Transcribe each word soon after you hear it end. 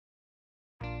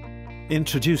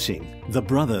Introducing the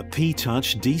Brother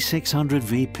P-Touch D600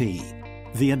 VP,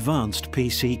 the advanced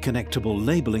PC connectable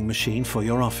labeling machine for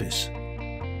your office.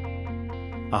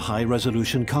 A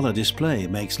high-resolution color display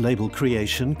makes label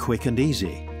creation quick and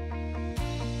easy.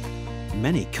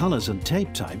 Many colors and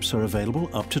tape types are available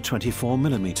up to 24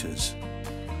 millimeters.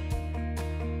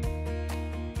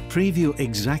 Preview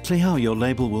exactly how your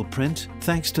label will print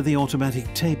thanks to the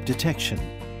automatic tape detection.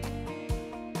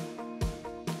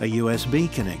 A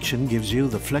USB connection gives you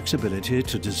the flexibility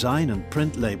to design and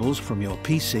print labels from your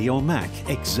PC or Mac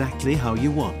exactly how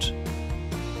you want.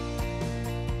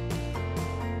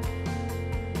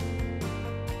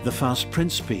 The fast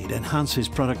print speed enhances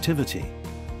productivity.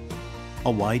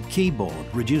 A wide keyboard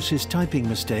reduces typing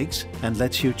mistakes and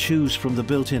lets you choose from the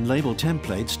built-in label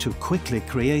templates to quickly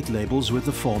create labels with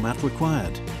the format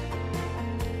required.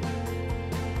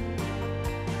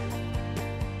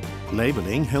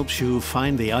 Labeling helps you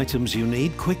find the items you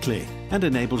need quickly and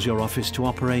enables your office to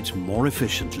operate more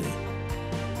efficiently.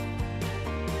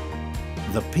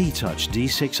 The P-Touch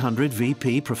D600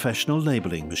 VP Professional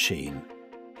Labeling Machine.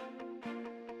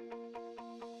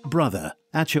 Brother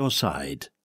at your side.